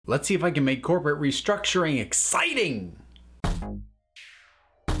let's see if I can make corporate restructuring exciting.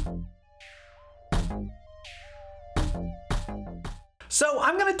 So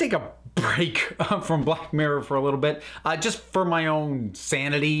I'm going to take a break from Black Mirror for a little bit, just for my own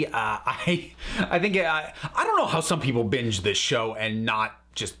sanity. I think I don't know how some people binge this show and not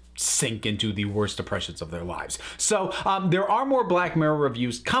just sink into the worst depressions of their lives. So there are more Black Mirror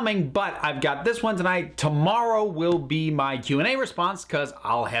reviews coming, but I've got this one tonight. Tomorrow will be my Q&A response because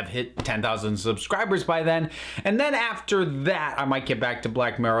I'll have hit 10,000 subscribers by then. And then after that, I might get back to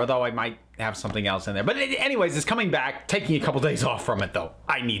Black Mirror, though I might have something else in there. But anyways, it's coming back, taking a couple days off from it, though.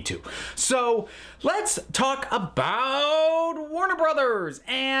 I need to. So let's talk about Warner Brothers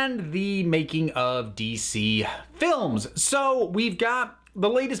and the making of DC films. So we've got the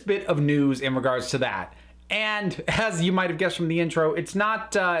latest bit of news in regards to that. And as you might have guessed from the intro, it's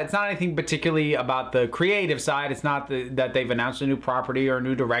not anything particularly about the creative side. It's not that they've announced a new property or a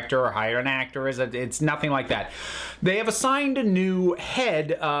new director or hired an actor. It's nothing like that. They have assigned a new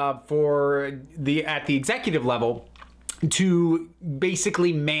head at the executive level to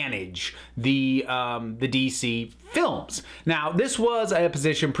basically manage the DC films. Now, this was a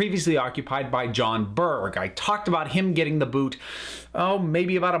position previously occupied by John Berg. I talked about him getting the boot,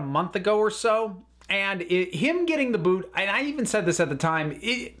 maybe about a month ago or so. And him getting the boot, and I even said this at the time,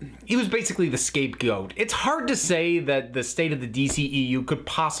 he was basically the scapegoat. It's hard to say that the state of the DCEU could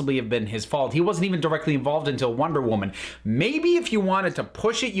possibly have been his fault. He wasn't even directly involved until Wonder Woman. Maybe if you wanted to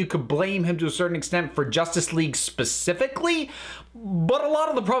push it, you could blame him to a certain extent for Justice League specifically, but a lot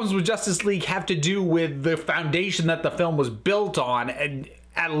of the problems with Justice League have to do with the foundation that the film was built on, and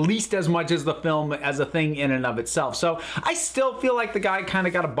at least as much as the film as a thing in and of itself. So I still feel like the guy kind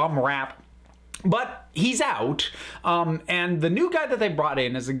of got a bum rap. But he's out, and the new guy that they brought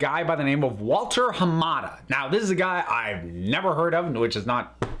in is a guy by the name of Walter Hamada. Now, this is a guy I've never heard of, which is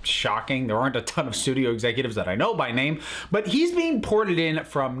not shocking. There aren't a ton of studio executives that I know by name, but he's being ported in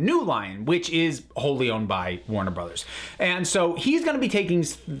from New Line, which is wholly owned by Warner Brothers. And so he's going to be taking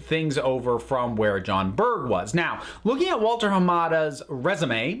things over from where John Berg was. Now, looking at Walter Hamada's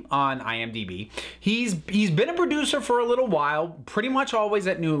resume on IMDb, he's been a producer for a little while, pretty much always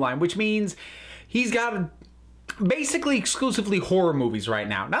at New Line, which means he's got basically exclusively horror movies right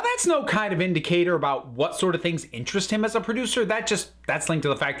now. Now, that's no kind of indicator about what sort of things interest him as a producer. That's linked to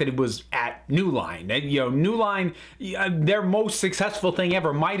the fact that he was at New Line. New Line, their most successful thing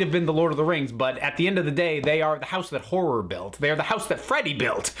ever might have been The Lord of the Rings, but at the end of the day, they are the house that horror built. They're the house that Freddy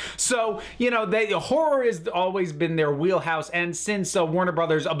built. So, horror has always been their wheelhouse, and since Warner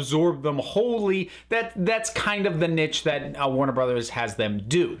Brothers absorbed them wholly, that's kind of the niche that Warner Brothers has them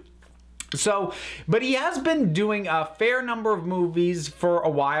do. So, but he has been doing a fair number of movies for a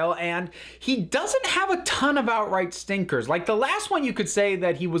while, and he doesn't have a ton of outright stinkers. Like the last one you could say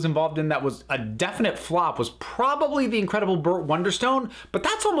that he was involved in that was a definite flop was probably The Incredible Burt Wonderstone, but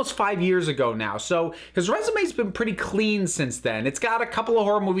that's almost 5 years ago now. So his resume's been pretty clean since then. It's got a couple of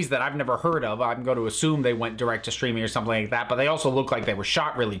horror movies that I've never heard of. I'm going to assume they went direct to streaming or something like that, but they also look like they were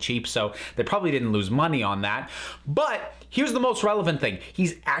shot really cheap, so they probably didn't lose money on that. But here's the most relevant thing.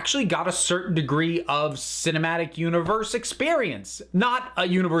 He's actually got a certain degree of cinematic universe experience. Not a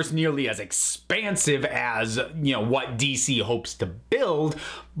universe nearly as expansive as, what DC hopes to build,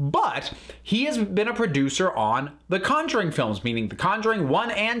 but he has been a producer on the Conjuring films, meaning The Conjuring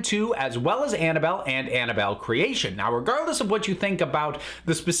 1 and 2, as well as Annabelle and Annabelle Creation. Now, regardless of what you think about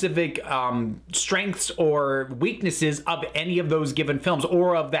the specific strengths or weaknesses of any of those given films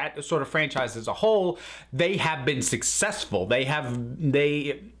or of that sort of franchise as a whole, they have been successful. They've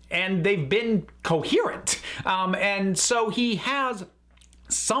been coherent. And so he has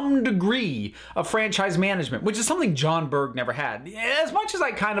some degree of franchise management, which is something John Berg never had. As much as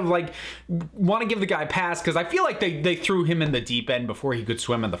I kind of want to give the guy a pass, because I feel like they threw him in the deep end before he could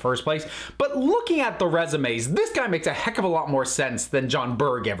swim in the first place. But looking at the resumes, this guy makes a heck of a lot more sense than John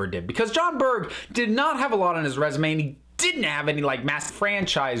Berg ever did, because John Berg did not have a lot on his resume, and he didn't have any mass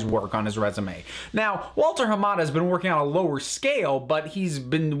franchise work on his resume. Now, Walter Hamada has been working on a lower scale, but he's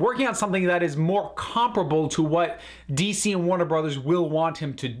been working on something that is more comparable to what DC and Warner Brothers will want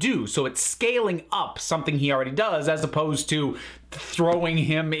him to do. So it's scaling up something he already does, as opposed to throwing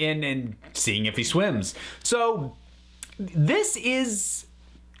him in and seeing if he swims. So this is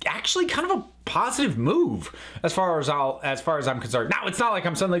actually kind of a positive move as far as I'm concerned. Now, it's not like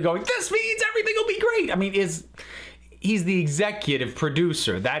I'm suddenly going, this means everything will be great. I mean, he's the executive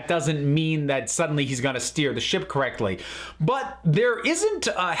producer. That doesn't mean that suddenly he's going to steer the ship correctly. But there isn't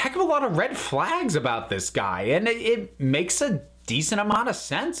a heck of a lot of red flags about this guy, and it makes a decent amount of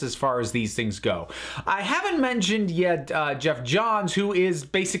sense as far as these things go. I haven't mentioned yet Jeff Johns, who is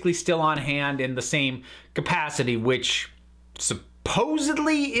basically still on hand in the same capacity, which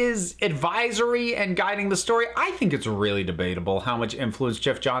supposedly is advisory and guiding the story. I think it's really debatable how much influence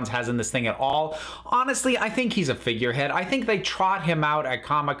Jeff Johns has in this thing at all. Honestly, I think he's a figurehead. I think they trot him out at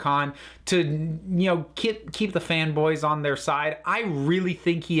Comic-Con to, keep the fanboys on their side. I really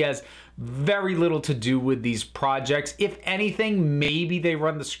think he has very little to do with these projects. If anything, maybe they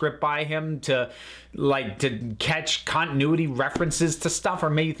run the script by him to catch continuity references to stuff,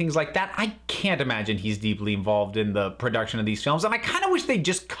 or maybe things like that. I can't imagine he's deeply involved in the production of these films, and I kind of wish they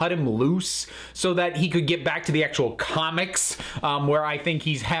just cut him loose so that he could get back to the actual comics, where I think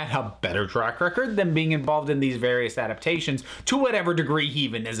he's had a better track record than being involved in these various adaptations, to whatever degree he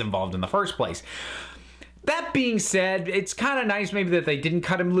even is involved in the first place. That being said, it's kind of nice maybe that they didn't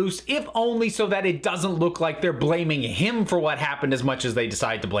cut him loose, if only so that it doesn't look like they're blaming him for what happened as much as they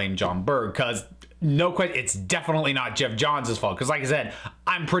decide to blame John Berg, because no question, it's definitely not Jeff Johns' fault, because like I said,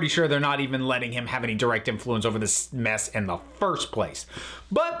 I'm pretty sure they're not even letting him have any direct influence over this mess in the first place.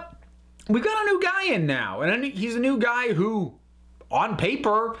 But we've got a new guy in now, and he's a new guy who, on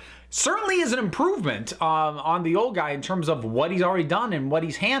paper, certainly is an improvement on the old guy in terms of what he's already done and what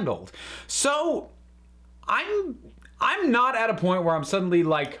he's handled. So I'm not at a point where I'm suddenly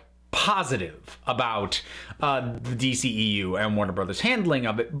positive about the DCEU and Warner Brothers handling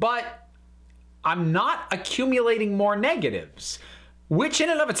of it, but I'm not accumulating more negatives, which in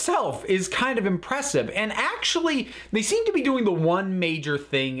and of itself is kind of impressive. And actually, they seem to be doing the one major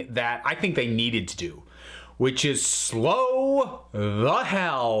thing that I think they needed to do, which is slow the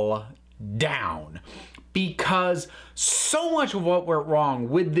hell down. Because so much of what went wrong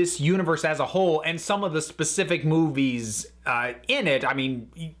with this universe as a whole, and some of the specific movies in it, I mean,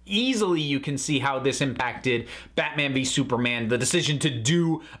 easily you can see how this impacted Batman v Superman, the decision to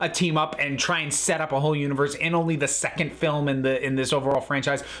do a team up and try and set up a whole universe in only the second film in this overall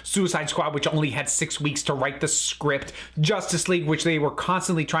franchise, Suicide Squad, which only had 6 weeks to write the script, Justice League, which they were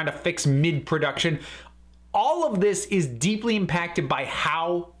constantly trying to fix mid-production. All of this is deeply impacted by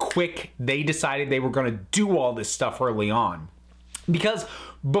how quick they decided they were going to do all this stuff early on. Because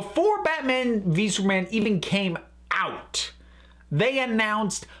before Batman v Superman even came out, they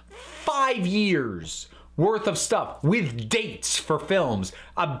announced 5 years worth of stuff with dates for films,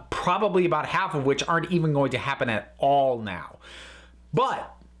 probably about half of which aren't even going to happen at all now.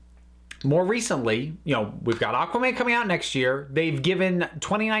 But more recently, we've got Aquaman coming out next year. They've given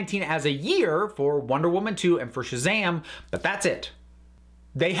 2019 as a year for Wonder Woman 2 and for Shazam, but that's it.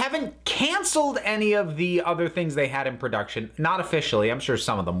 They haven't canceled any of the other things they had in production, not officially. I'm sure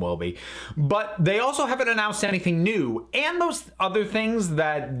some of them will be. But they also haven't announced anything new. And those other things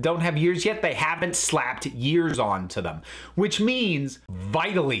that don't have years yet, they haven't slapped years onto them. Which means,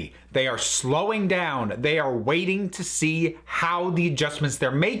 vitally, they are slowing down. They are waiting to see how the adjustments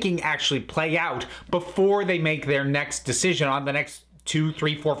they're making actually play out before they make their next decision on the next 2,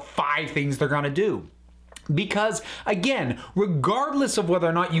 3, 4, 5 things they're going to do. Because, again, regardless of whether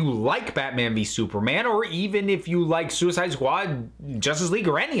or not you like Batman v Superman, or even if you like Suicide Squad, Justice League,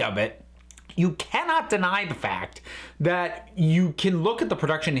 or any of it, you cannot deny the fact that you can look at the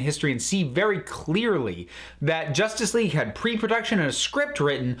production history and see very clearly that Justice League had pre-production and a script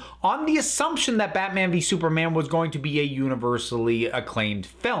written on the assumption that Batman v Superman was going to be a universally acclaimed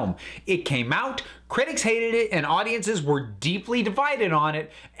film. It came out, critics hated it, and audiences were deeply divided on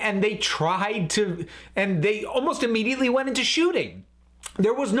it, and they almost immediately went into shooting.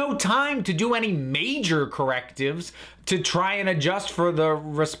 There was no time to do any major correctives to try and adjust for the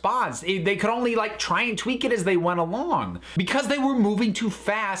response. They could only try and tweak it as they went along because they were moving too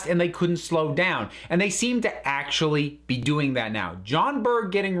fast and they couldn't slow down. And they seem to actually be doing that now. John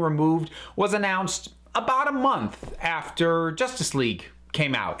Berg getting removed was announced about a month after Justice League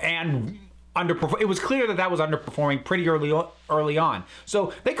came out, and it was clear that was underperforming pretty early on.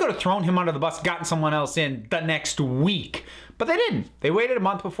 So they could have thrown him under the bus, gotten someone else in the next week. But they didn't. They waited a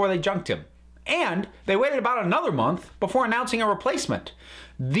month before they junked him. And they waited about another month before announcing a replacement.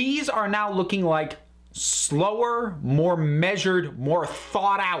 These are now looking like slower, more measured, more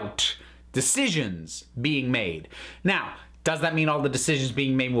thought out decisions being made. Now, does that mean all the decisions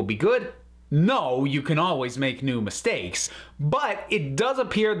being made will be good? No, you can always make new mistakes, but it does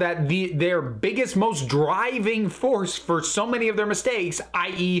appear that their biggest, most driving force for so many of their mistakes,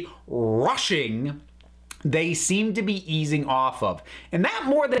 i.e. rushing, they seem to be easing off of. And that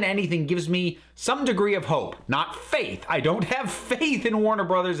more than anything gives me some degree of hope, not faith. I don't have faith in Warner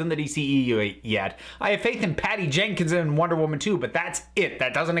Brothers and the DCEU yet. I have faith in Patty Jenkins and Wonder Woman 2, but that's it.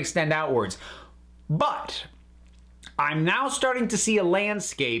 That doesn't extend outwards. But I'm now starting to see a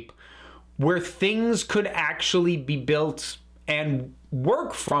landscape where things could actually be built and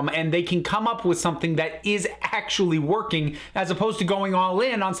work from, and they can come up with something that is actually working, as opposed to going all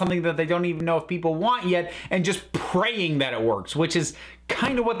in on something that they don't even know if people want yet and just praying that it works, which is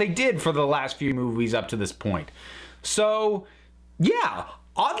kind of what they did for the last few movies up to this point. So yeah,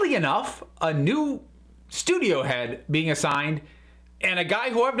 oddly enough, a new studio head being assigned and a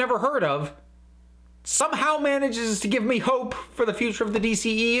guy who I've never heard of somehow manages to give me hope for the future of the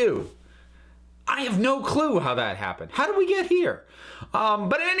DCEU. I have no clue how that happened. How did we get here?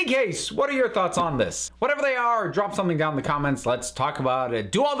 But in any case, what are your thoughts on this? Whatever they are, drop something down in the comments. Let's talk about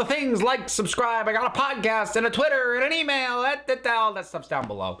it. Do all the things, like, subscribe. I got a podcast and a Twitter and an email. All that stuff's down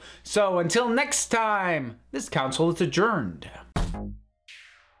below. So until next time, this council is adjourned.